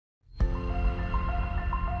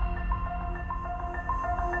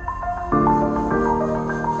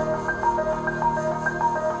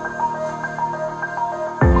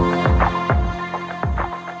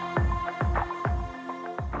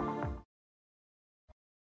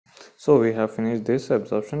So we have finished this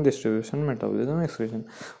absorption, distribution, metabolism, excretion.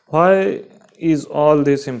 Why is all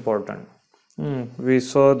this important? We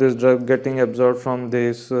saw this drug getting absorbed from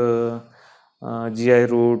this GI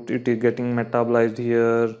route, it is getting metabolized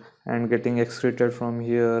here and getting excreted from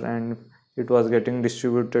here, and it was getting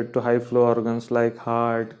distributed to high flow organs like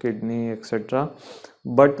heart, kidney, etc.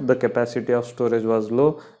 But the capacity of storage was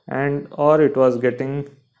low, and or it was getting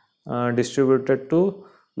distributed to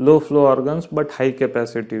low flow organs but high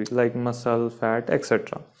capacity like muscle, fat,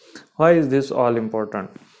 etc. Why is this all important?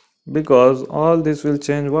 Because all this will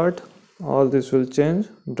change what? All this will change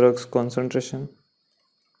drugs concentration.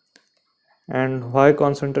 And why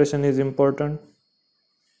concentration is important?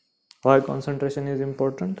 Why concentration is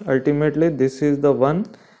important? Ultimately, this is the one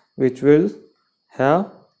which will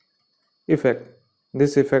have effect.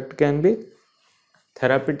 This effect can be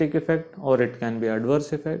therapeutic effect, or it can be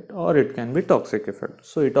adverse effect, or it can be toxic effect.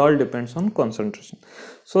 So it all depends on concentration.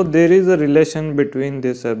 So there is a relation between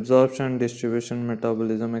this absorption, distribution,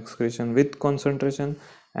 metabolism, excretion with concentration,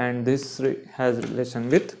 and this has relation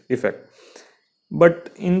with effect. But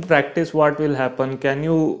in practice, what will happen? Can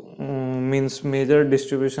you means measure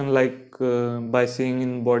distribution like by seeing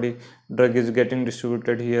in body drug is getting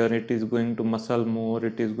distributed here, it is going to muscle more,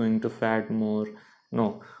 it is going to fat more?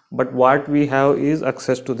 No. But what we have is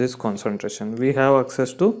access to this concentration. We have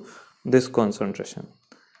access to this concentration.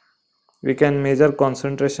 We can measure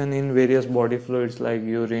concentration in various body fluids like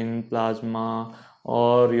urine, plasma,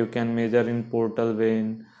 or you can measure in portal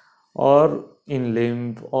vein, or in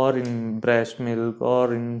lymph, or in breast milk,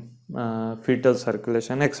 or in fetal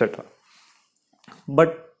circulation, etc.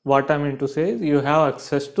 But what I mean to say is you have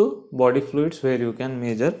access to body fluids where you can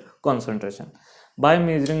measure concentration. By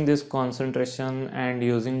measuring this concentration and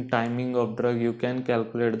using timing of drug, you can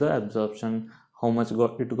calculate the absorption, how much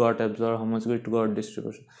it got absorbed, how much it got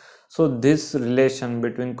distribution. So this relation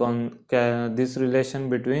between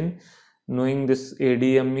knowing this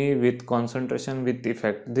ADME with concentration with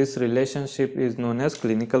effect, this relationship is known as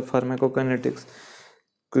clinical pharmacokinetics.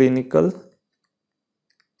 Clinical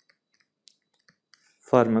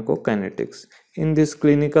pharmacokinetics. In this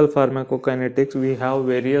clinical pharmacokinetics, we have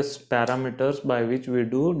various parameters by which we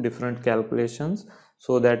do different calculations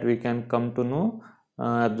so that we can come to know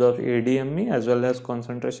absorb ADME as well as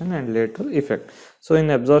concentration and later effect. So in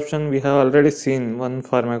absorption, we have already seen one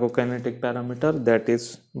pharmacokinetic parameter, that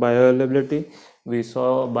is bioavailability. We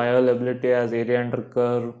saw bioavailability as area under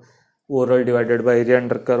curve oral divided by area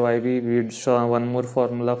under curve IV. We saw one more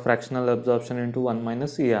formula, fractional absorption into 1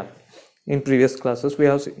 minus ER. In previous classes we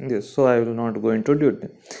have seen this, so I will not go into detail.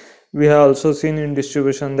 We have also seen in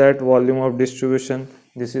distribution that volume of distribution,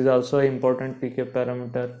 this is also an important pK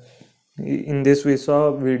parameter. In this we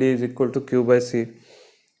saw Vd is equal to Q by C.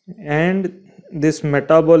 And this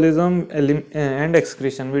metabolism and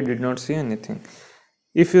excretion, we did not see anything.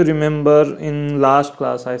 If you remember in last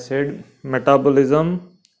class I said metabolism,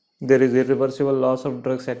 there is irreversible loss of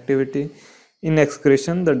drug's activity. In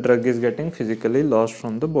excretion, the drug is getting physically lost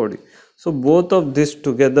from the body. So both of this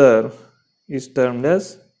together is termed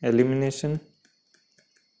as elimination.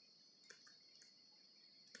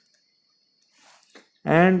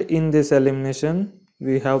 And in this elimination,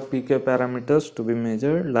 we have pK parameters to be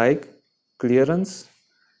measured like clearance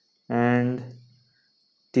and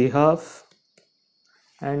T-half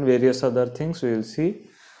and various other things we will see.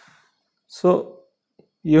 So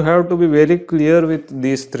you have to be very clear with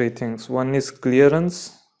these three things. One is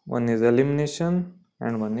clearance, one is elimination,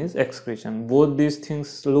 and one is excretion. Both these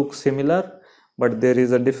things look similar, but there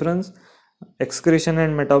is a difference. Excretion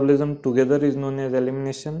and metabolism together is known as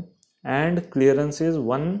elimination, and clearance is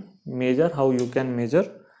one measure how you can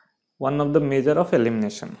measure one of the measure of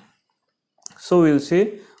elimination. So we will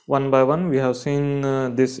see one by one. We have seen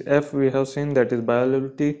this F, we have seen that is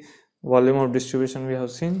bioavailability, volume of distribution we have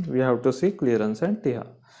seen. We have to see clearance and T-half.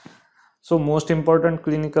 So most important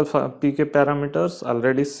clinical pK parameters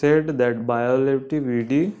already said, that bioavailability,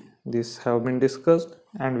 Vd, this have been discussed,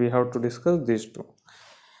 and we have to discuss these two.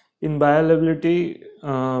 In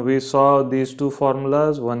bioavailability, we saw these two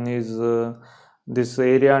formulas. One is this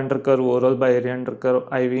area under curve oral by area under curve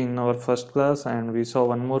IV in our first class, and we saw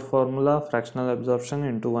one more formula, fractional absorption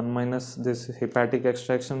into 1 minus this hepatic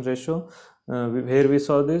extraction ratio. Here we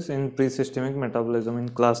saw this in pre-systemic metabolism in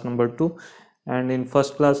class number 2, and in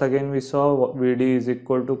first class again we saw Vd is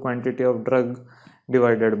equal to quantity of drug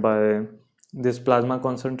divided by this plasma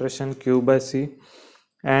concentration Q by C,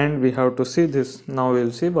 and we have to see this. Now we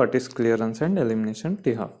will see what is clearance and elimination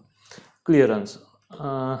T-half. Clearance,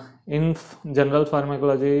 in general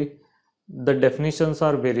pharmacology the definitions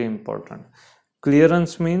are very important.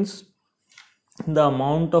 Clearance means the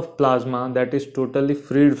amount of plasma that is totally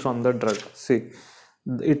freed from the drug. See,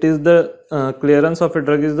 it is the clearance of a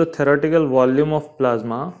drug is the theoretical volume of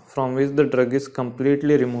plasma from which the drug is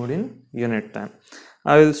completely removed in unit time.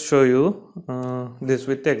 I will show you this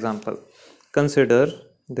with example. Consider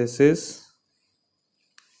this is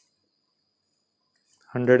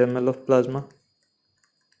 100 ml of plasma.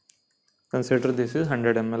 Consider this is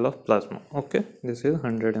 100 ml of plasma. Okay, this is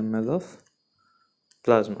 100 ml of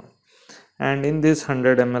plasma, and in this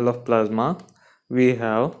 100 ml of plasma we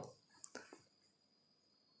have,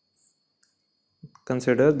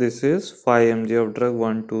 consider this is 5 mg of drug.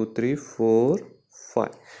 1 2 3 4 5,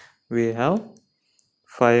 we have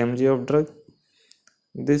 5 mg of drug.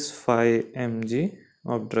 This 5 mg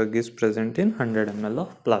of drug is present in 100 ml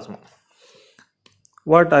of plasma.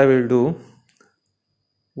 What I will do,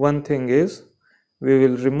 one thing is we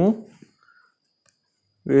will remove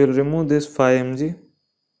this 5 mg.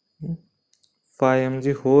 5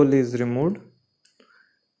 mg whole is removed,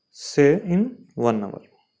 say in 1 hour.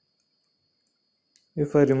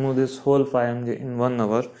 If I remove this whole 5 mg in 1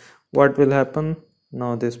 hour, what will happen?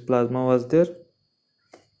 Now this plasma was there,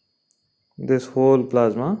 this whole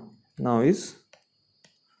plasma now is,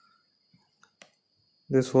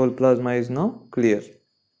 this whole plasma is now clear.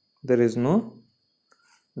 There is no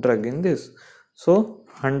drug in this. So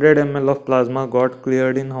 100 ml of plasma got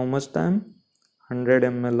cleared in how much time? 100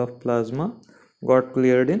 ml of plasma got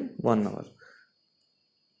cleared in 1 hour.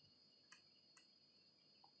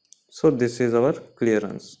 So this is our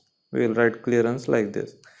clearance. We will write clearance like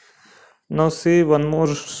this. Now see one more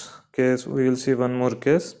case. We will see one more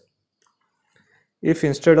case. If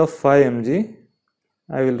instead of 5 mg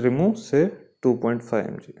I will remove say 2.5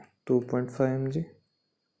 mg. 2.5 mg.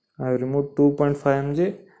 I have removed 2.5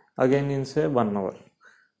 mg again in say 1 hour.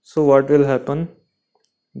 So what will happen?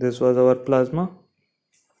 This was our plasma.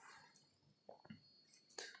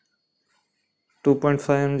 2.5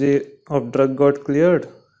 mg of drug got cleared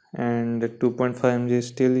and 2.5 mg is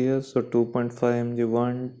still here. So 2.5 mg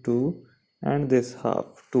 1 2 and this half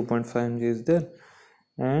 2.5 mg is there,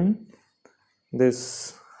 and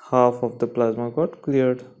this half of the plasma got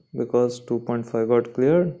cleared because 2.5 got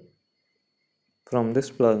cleared from this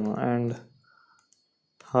plasma and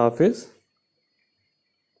half is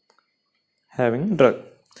having drug.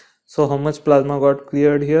 So how much plasma got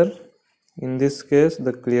cleared here? In this case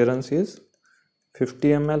the clearance is 50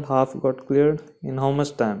 ml. Half got cleared in how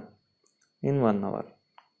much time? In 1 hour.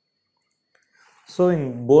 So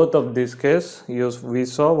in both of these cases we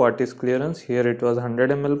saw what is clearance. Here it was 100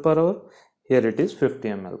 ml per hour, here it is 50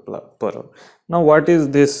 ml per hour. Now what is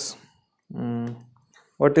this?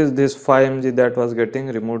 What is this 5 mg that was getting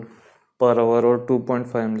removed per hour, or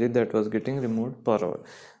 2.5 mg that was getting removed per hour?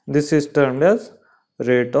 This is termed as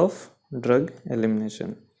rate of drug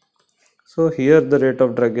elimination. So here the rate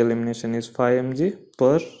of drug elimination is 5 mg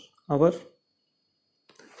per hour.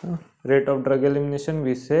 Rate of drug elimination,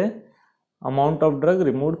 we say amount of drug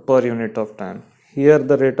removed per unit of time. Here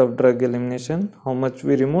the rate of drug elimination, how much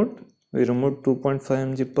we removed? We removed 2.5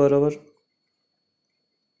 mg per hour.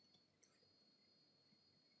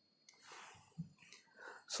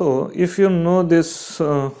 So if you know this,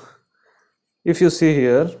 if you see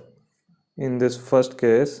here in this first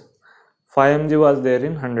case 5 mg was there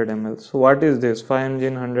in 100 ml. So what is this? 5 mg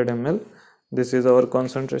in 100 ml. This is our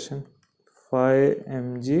concentration. 5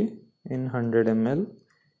 mg in 100 ml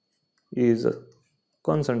is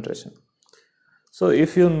concentration. So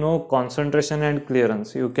if you know concentration and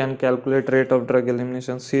clearance, you can calculate rate of drug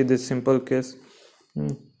elimination. See this simple case.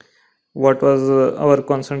 What was our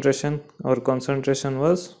concentration? Our concentration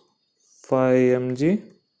was 5 mg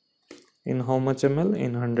in how much ml?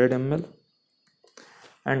 In 100 ml.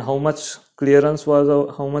 And how much clearance was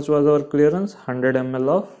our clearance? 100 ml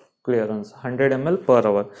of clearance, 100 ml per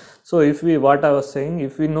hour. So if we, what I was saying,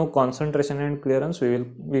 if we know concentration and clearance,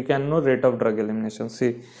 we can know rate of drug elimination.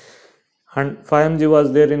 See, 5 mg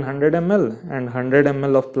was there in 100 ml and 100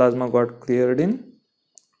 ml of plasma got cleared in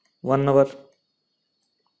 1 hour.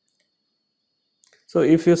 So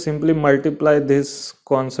if you simply multiply this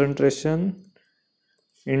concentration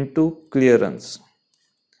into clearance,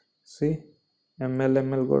 see,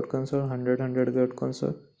 ml got cancelled, 100 got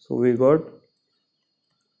cancelled, so we got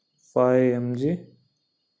 5 mg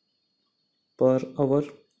per hour,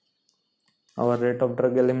 our rate of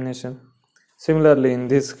drug elimination. Similarly in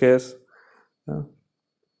this case,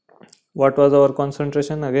 what was our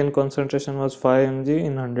concentration? Again concentration was 5 mg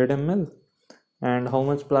in 100 ml, and how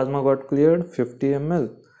much plasma got cleared? 50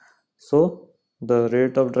 ml. So the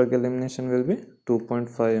rate of drug elimination will be 2.5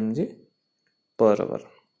 mg per hour.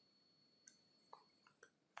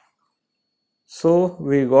 So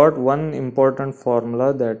we got one important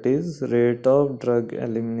formula, that is rate of drug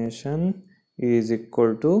elimination is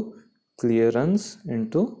equal to clearance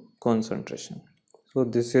into concentration. So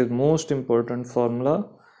this is most important formula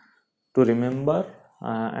to remember,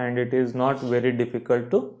 and it is not very difficult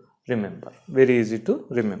to remember, very easy to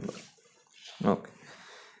remember. Okay.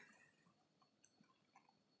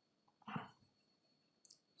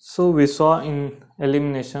 So we saw in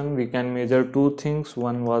elimination we can measure two things.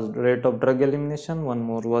 One was rate of drug elimination, one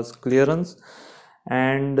more was clearance.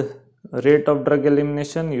 And rate of drug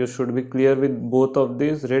elimination, you should be clear with both of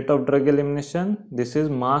these. Rate of drug elimination, this is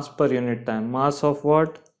mass per unit time. Mass of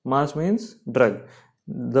what? Mass means drug.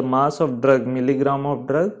 The mass of drug, milligram of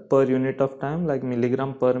drug per unit of time, like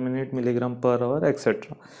milligram per minute, milligram per hour,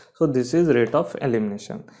 etc. So this is rate of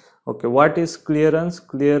elimination. Okay, what is clearance?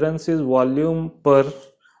 Clearance is volume per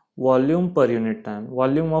unit time.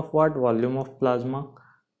 Volume of what? Volume of plasma.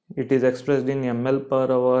 It is expressed in ml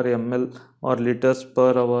per hour, ml or liters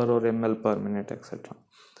per hour, or ml per minute, etc.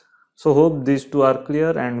 So hope these two are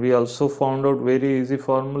clear, and we also found out very easy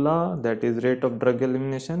formula, that is rate of drug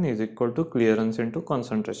elimination is equal to clearance into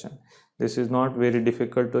concentration. This is not very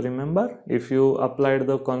difficult to remember. If you applied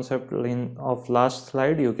the concept of last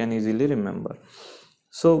slide, you can easily remember.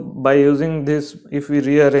 So by using this, if we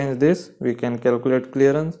rearrange this, we can calculate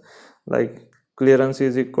clearance, like clearance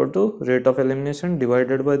is equal to rate of elimination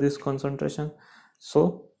divided by this concentration.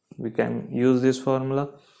 So we can use this formula.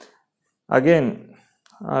 Again,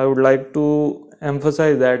 I would like to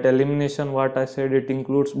emphasize that elimination, what I said, it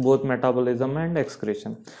includes both metabolism and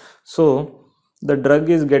excretion. So the drug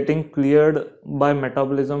is getting cleared by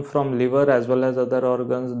metabolism from liver as well as other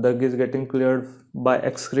organs. Drug is getting cleared by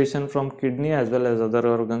excretion from kidney as well as other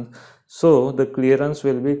organs. So the clearance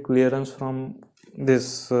will be clearance from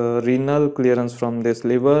this renal, clearance from this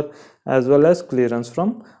liver, as well as clearance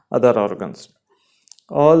from other organs.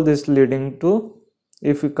 All this leading to,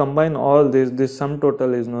 if we combine all this sum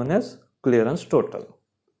total is known as clearance total.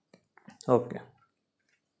 Okay.